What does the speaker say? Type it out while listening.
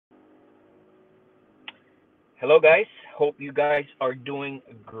Hello, guys. Hope you guys are doing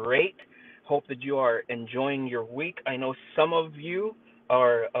great. Hope that you are enjoying your week. I know some of you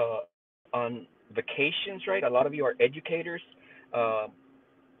are on vacations, right? A lot of you are educators. Uh,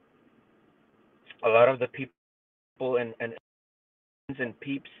 a lot of the people and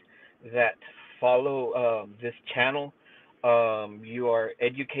peeps that follow this channel, you are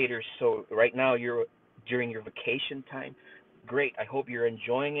educators. So right now you're during your vacation time. Great. I hope you're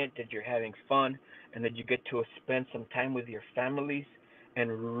enjoying it, that you're having fun, and that you get to spend some time with your families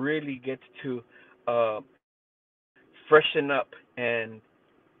and really get to uh, freshen up and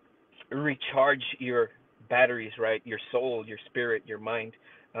recharge your batteries, right? Your soul, your spirit, your mind.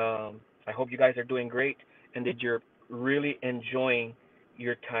 I hope you guys are doing great and that you're really enjoying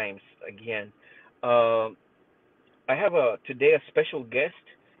your times again. Um, I have today a special guest,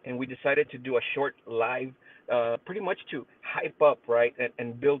 and we decided to do a short live, pretty much to hype up, right,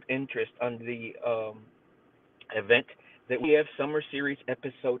 and build interest on the event that we have Summer Series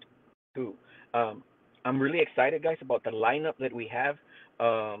Episode 2. Um, I'm really excited, guys, about the lineup that we have.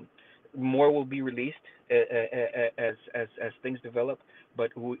 Um, More will be released as things develop,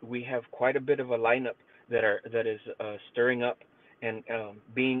 but we have quite a bit of a lineup that is stirring up and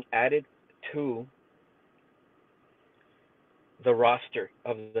being added to the roster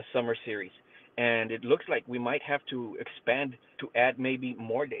of the summer series. And it looks like we might have to expand to add maybe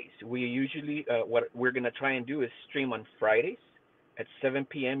more days. We usually, what we're going to try and do is stream on Fridays at 7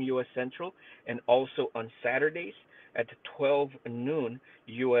 p.m. U.S. Central and also on Saturdays at 12 noon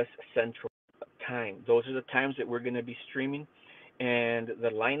U.S. Central time. Those are the times that we're going to be streaming. And the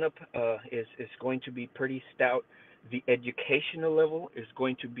lineup is going to be pretty stout. The educational level is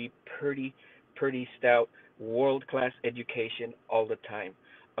going to be pretty stout, world class education all the time.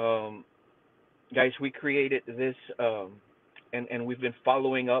 Um, Guys, we created this, and we've been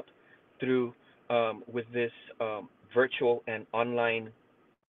following up through with this virtual and online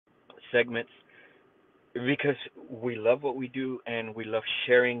segments because we love what we do and we love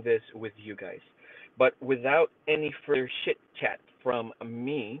sharing this with you guys. But without any further chit chat from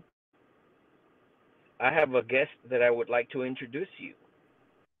me, I have a guest that I would like to introduce you.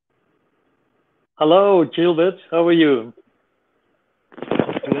 Hello, Gilbert. How are you?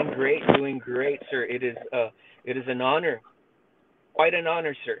 Doing great, sir. It is an honor, quite an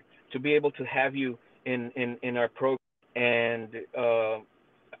honor, sir, to be able to have you in our program. And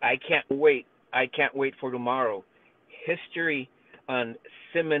I can't wait. I can't wait for tomorrow. History on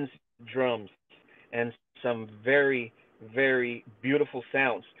Simmons drums and some very beautiful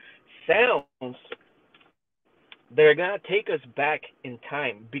sounds. Sounds they're gonna take us back in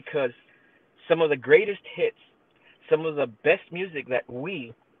time because some of the greatest hits, some of the best music that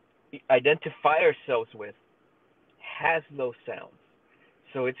we identify ourselves with has those sounds.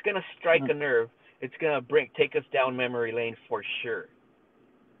 So it's gonna strike a nerve. It's gonna bring take us down memory lane for sure.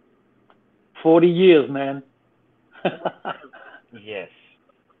 40 years, man. Yes.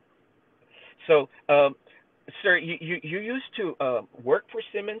 So, sir, you used to work for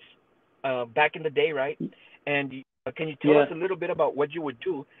Simmons back in the day, right? And can you tell us Yeah, a little bit about what you would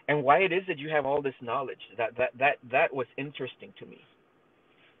do and why it is that you have all this knowledge? That was interesting to me.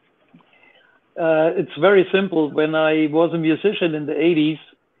 it's very simple. When I was a musician in the 80s,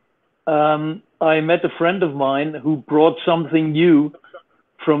 I met a friend of mine who brought something new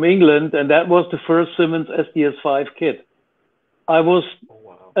from England, and that was the first Simmons SDS5 kit. I was Oh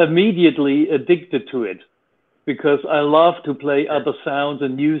wow. immediately addicted to it because I love to play Sure. other sounds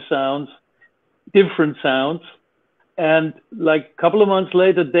and new sounds, different sounds. And like a couple of months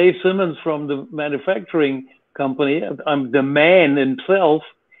later, Dave Simmons from the manufacturing company, I'm the man himself,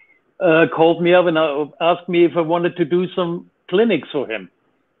 called me up and asked me if I wanted to do some clinics for him.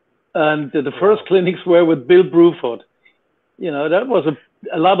 And the first Wow. clinics were with Bill Bruford. That was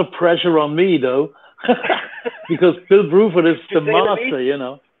a lot of pressure on me, though, because Bill Bruford is To the say the least.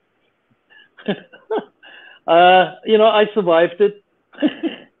 master. I survived it.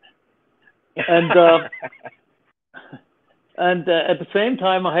 and at the same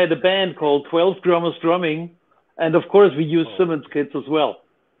time, I had a band called 12 Drummers Drumming. And of course, we used Oh. Simmons kits as well.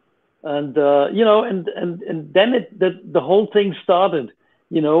 And and then the whole thing started.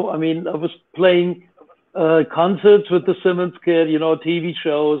 I mean, I was playing concerts with the Simmons kit, TV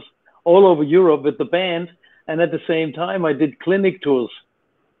shows all over Europe with the band, and at the same time, I did clinic tours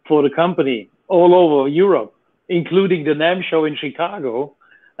for the company all over Europe, including the NAMM show in Chicago,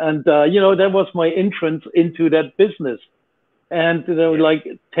 and that Wow. was my entrance into that business. And Yes. like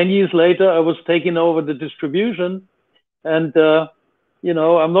 10 years later, I was taking over the distribution, and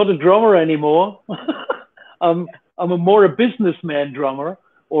I'm not a drummer anymore. I'm I'm a more a businessman drummer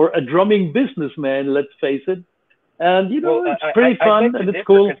or a drumming businessman. Let's face it. And Well, it's pretty I fun beg to and it's differ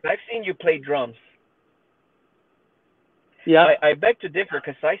cool. because I've seen you play drums. Yeah. I beg to differ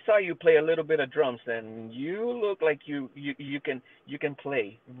because I saw you play a little bit of drums, and you look like you can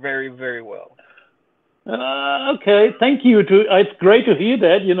play very very well. Okay, thank you. It's great to hear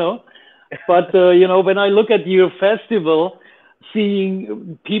that. But when I look at your festival,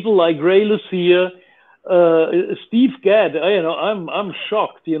 seeing people like Ray Lucia, Steve Gadd, I'm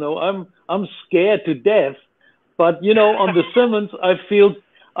shocked. I'm scared to death. But on the Simmons, I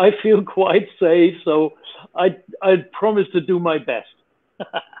feel quite safe. So I promise to do my best.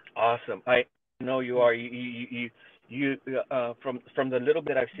 Awesome. I know you are. From the little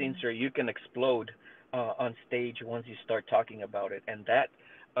bit I've seen, sir, you can explode on stage once you start talking about it, and that's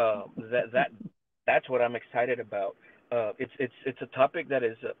what I'm excited about. It's a topic that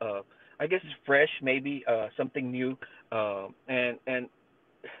is I guess fresh, maybe something new, and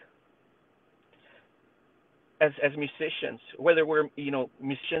as musicians, whether we're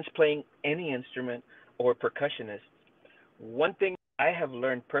musicians playing any instrument or percussionists, one thing I have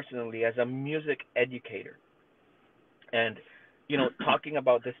learned personally as a music educator, and talking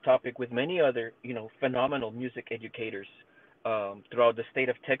about this topic with many other phenomenal music educators throughout the state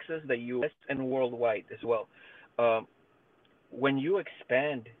of Texas, the U.S., and worldwide as well. Um, when you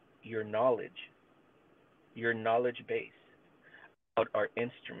expand your knowledge base about our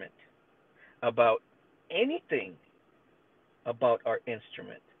instrument, about anything about our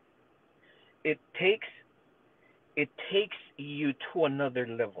instrument, it takes it takes you to another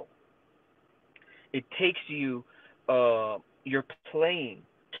level. It takes you your playing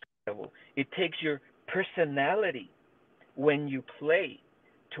level. It takes your personality when you play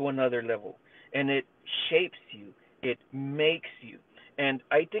to another level, and it shapes you. It makes you. And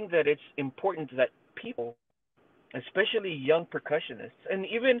I think that it's important that people, especially young percussionists, and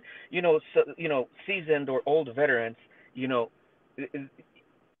even seasoned or old veterans, you know,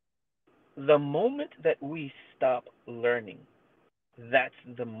 the moment that we stop learning, that's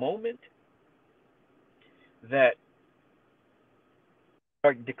the moment that we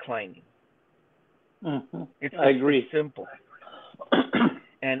start declining. Hmm. It's I it's agree. simple,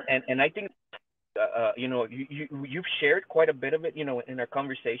 and I think you've shared quite a bit of it, in our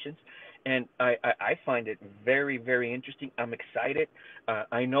conversations, and I find it very very interesting. I'm excited.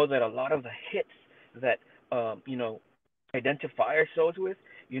 I know that a lot of the hits that identify ourselves with,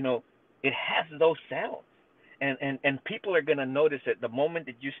 you know, it has those sounds, and people are gonna notice it the moment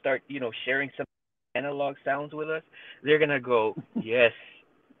that you start, sharing some analog sounds with us. They're gonna go, yes,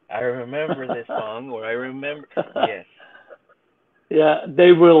 I remember this song, or I remember, yes. Yeah,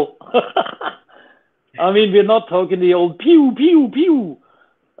 they will. I mean, we're not talking the old pew pew pew,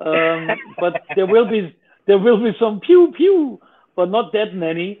 but there will be some pew pew, but not that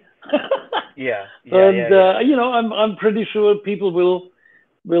many. Yeah, yeah, yeah, And yeah, yeah. I'm pretty sure people will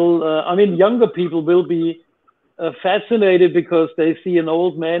I mean younger people will be fascinated because they see an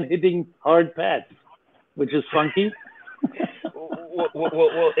old man hitting hard pads, which is funky.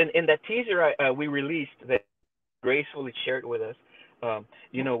 Well, in that teaser we released that gracefully shared with us,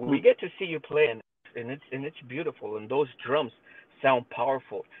 we get to see you play, and it's beautiful, and those drums sound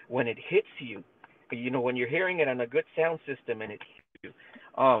powerful when it hits you. When you're hearing it on a good sound system and it hits you,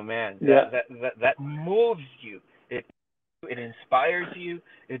 oh man, Yeah, that moves you. It inspires you.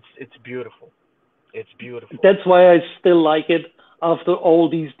 It's beautiful. It's beautiful. that's why I still like it after all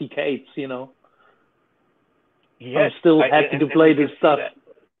these decades. I'm Yes, still I happy to and we play this can see stuff. that.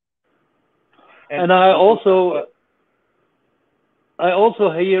 And And I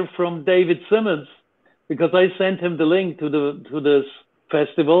also hear from David Simmons because I sent him the link to this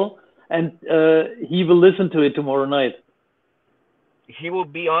festival, and he will listen to it tomorrow night. he will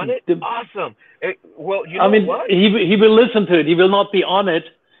be on it. The, Awesome. Well, you I know mean, what? he will listen to it. He will not be on it,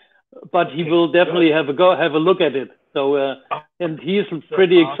 but he Okay, will good. definitely have a look at it. So, and he's Awesome,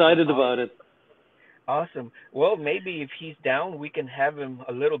 pretty awesome, excited about awesome, it. awesome. Well, maybe if he's down, we can have him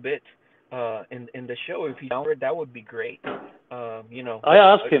a little bit in the show. If he's down for it, that would be great. I But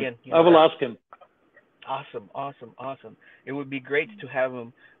ask him. again, I will ask him. awesome, awesome, awesome. It would be great to have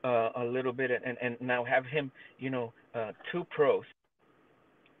him a little bit, and now have him, two pros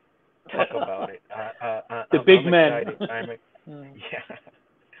talk about it. The I'm big man. excited. Yeah,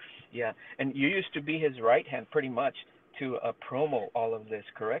 yeah. And you used to be his right hand, pretty much, to promo all of this,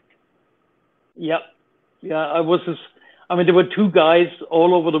 correct? Yep. Yeah, I was just, I mean, there were two guys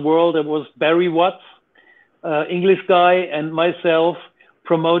all over the world. There was Barry Watts, English guy, and myself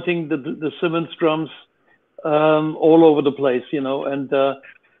promoting the Simmons drums all over the place. And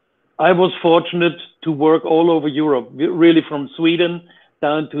I was fortunate to work all over Europe, really from Sweden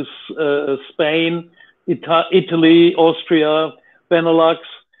down to Spain, Italy, Austria, Benelux,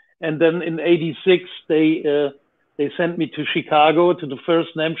 and then in '86 they sent me to Chicago to the first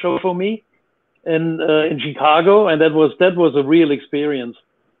NAMM show for me in Chicago, and that was a real experience.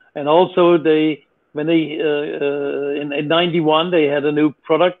 And also they when they in '91 they had a new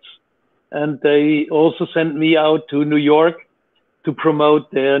product, and they also sent me out to New York to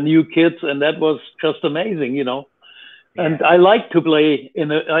promote their new kits, and that was just amazing, you know. And Yeah. I like to play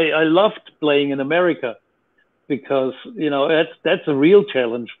I loved playing in America because you know that's a real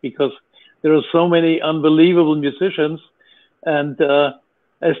challenge because there are so many unbelievable musicians, and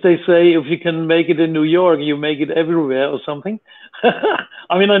as they say, if you can make it in New York, you make it everywhere or something.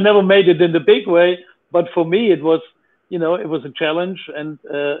 I mean, I never made it in the big way, but for me, it was, you know, it was a challenge, and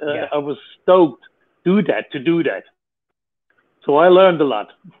Yeah. I was stoked to do that. So I learned a lot.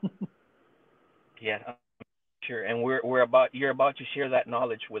 Yeah. Sure. And we're about you're about to share that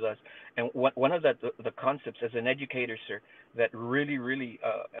knowledge with us. And one of the concepts as an educator, sir, that really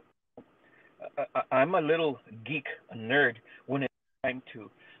I'm a little geek, a nerd when it's time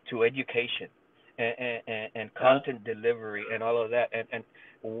to education and Uh, content delivery and all of that. And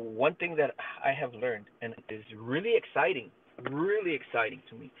one thing that I have learned and is really exciting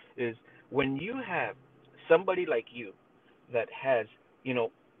to me is when you have somebody like you that has, you know,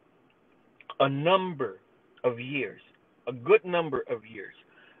 a number of years, a good number of years,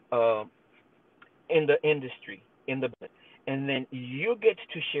 uh, in the industry, and then you get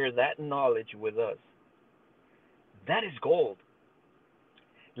to share that knowledge with us. That is gold.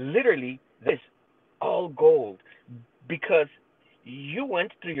 Literally, that is all gold because you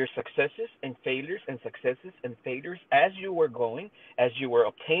went through your successes and failures as you were going, as you were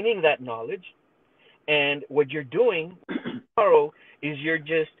obtaining that knowledge. And what you're doing tomorrow is you're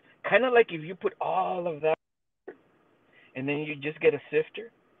just kind of like if you put all of that and then you just get a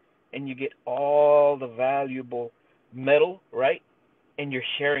sifter and you get all the valuable metal, right? And you're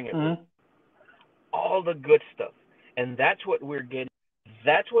sharing it with mhm. all the good stuff. And that's what we're getting.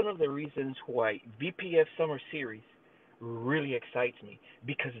 That's one of the reasons why VPF Summer Series really excites me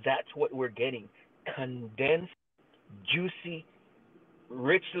because that's what we're getting. Condensed, juicy,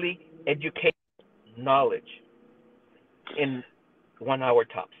 richly educated knowledge in 1 hour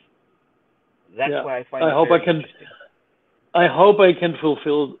tops. That's Yeah, why I find I it hope I very can. interesting. I hope I can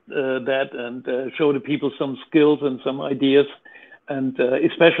fulfill that and show the people some skills and some ideas, and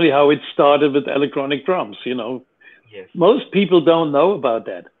especially how it started with electronic drums. You know, Yes. most people don't know about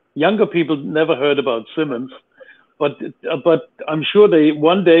that. Younger people never heard about Simmons, but I'm sure they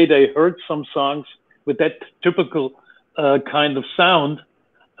one day they heard some songs with that typical kind of sound,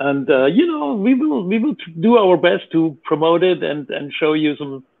 and Hmm. you know we will do our best to promote it and show you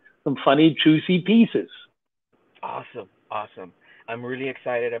some funny juicy pieces. Awesome, awesome. I'm really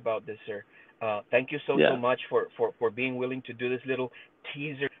excited about this, sir. Thank you so Yeah. much for being willing to do this little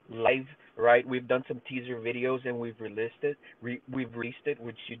teaser live. Right, we've done some teaser videos and we've released it. We've released it,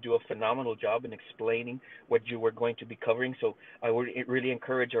 which you do a phenomenal job in explaining what you were going to be covering. So I would really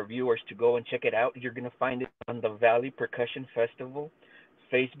encourage our viewers to go and check it out. You're gonna find it on the Valley Percussion Festival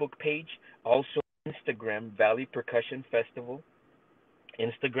Facebook page, also Instagram Valley Percussion Festival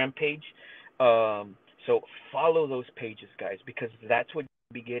Instagram page. So follow those pages, guys, because that's what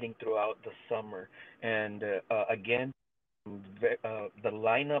you'll be getting throughout the summer. And again, the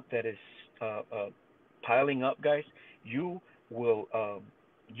lineup that is piling up, guys, you will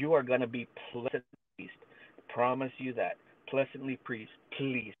you are gonna be pleasantly pleased. Promise you that. Pleasantly pleased.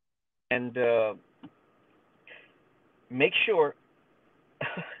 And make sure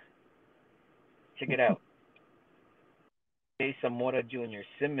check it out. Samora Jr.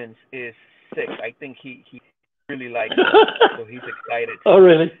 Simmons is sick. I think he really likes it, so he's excited. Oh, So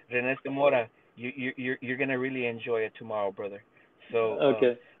really? Rene Samora, you're gonna really enjoy it tomorrow, brother. So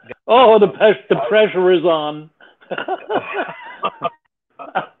Okay. Oh, the pressure is on.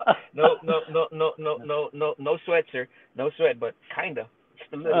 no sweat, sir. No sweat, but kinda,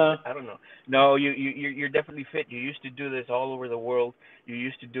 just a little uh, bit. I don't know. No, you're definitely fit. You used to do this all over the world. You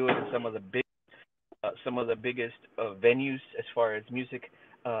used to do it in some of the biggest venues as far as music,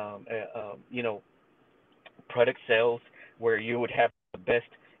 you know, product sales, where you would have the best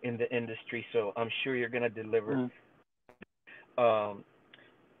in the industry. So I'm sure you're gonna deliver mm, um,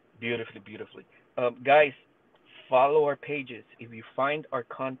 beautifully. Guys, follow our pages. If you find our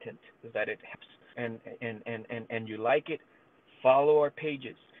content that it helps and you like it, follow our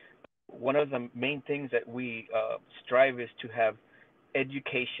pages. One of the main things that we strive is to have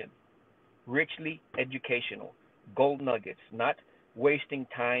education richly educational, gold nuggets, not wasting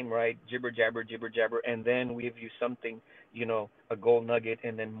time, right? Jibber jabber, and then we give you something, a gold nugget,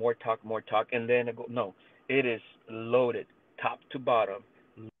 and then more talk, and then no, it is loaded, top to bottom,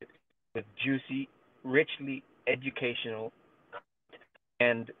 with juicy, richly educational,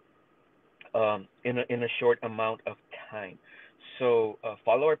 and in a short amount of time. So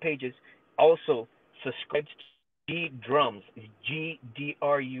follow our pages. Also, subscribe to G Drums,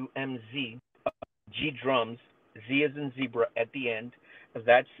 GDRUMZ, G Drums, Z as in zebra at the end.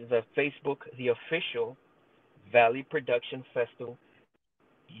 That's the Facebook, the official Valley Production Festival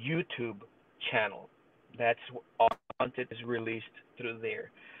YouTube channel. That's all content is released through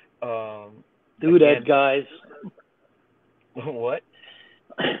there. Do that, Again, guys. what?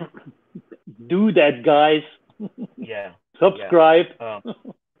 Do that, guys. Yeah, yeah. Subscribe.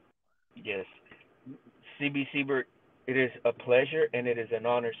 Yes. CB Siebert, it is a pleasure and it is an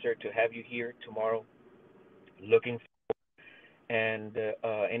honor, sir, to have you here tomorrow. Looking and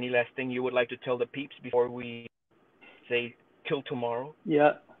any last thing you would like to tell the peeps before we say till tomorrow?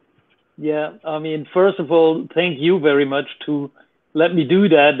 Yeah. Yeah. I mean, first of all, thank you very much to let me do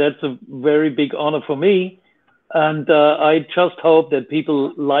that. That's a very big honor for me. And I just hope that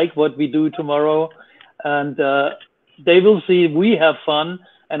people like what we do tomorrow, and they will see we have fun,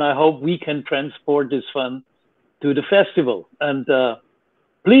 and I hope we can transport this fun to the festival. And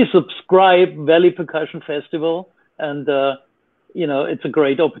please subscribe, Valley Percussion Festival, and it's a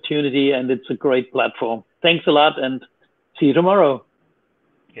great opportunity and it's a great platform. Thanks a lot, and see you tomorrow.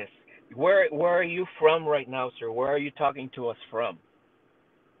 Yes. Where are you from right now, sir? Where are you talking to us from?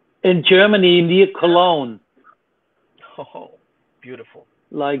 In Germany, near Cologne. Oh, beautiful.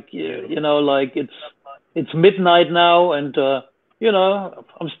 Like Beautiful. like it's midnight now, and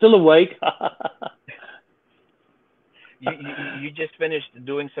I'm still awake. You just finished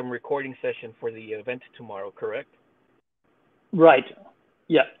doing some recording session for the event tomorrow, correct? Right.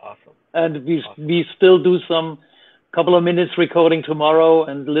 Yeah. Awesome. And we Awesome. we still do some couple of minutes recording tomorrow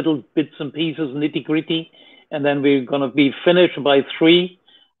and little bits and pieces, nitty gritty, and then we're gonna be finished by 3,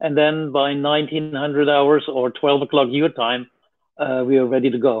 and then by 1900 hours or 12 o'clock your time, we are ready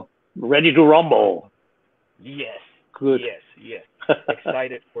to go, ready to rumble. Awesome. Yes. Good. Yes. Yes.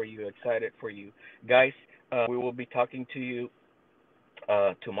 Excited for you. Excited for you, guys. We will be talking to you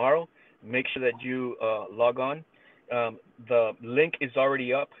tomorrow. Make sure that you log on. The link is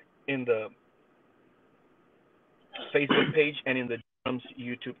already up in the Facebook page and in the Drums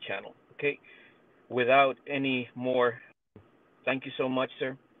YouTube channel. Okay. Without any more, thank you so much,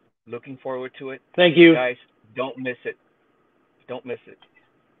 sir. Looking forward to it, Thank you. guys. Don't miss it. Don't miss it.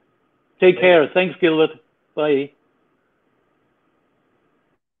 Take Later. care. Thanks, Gilbert. Bye.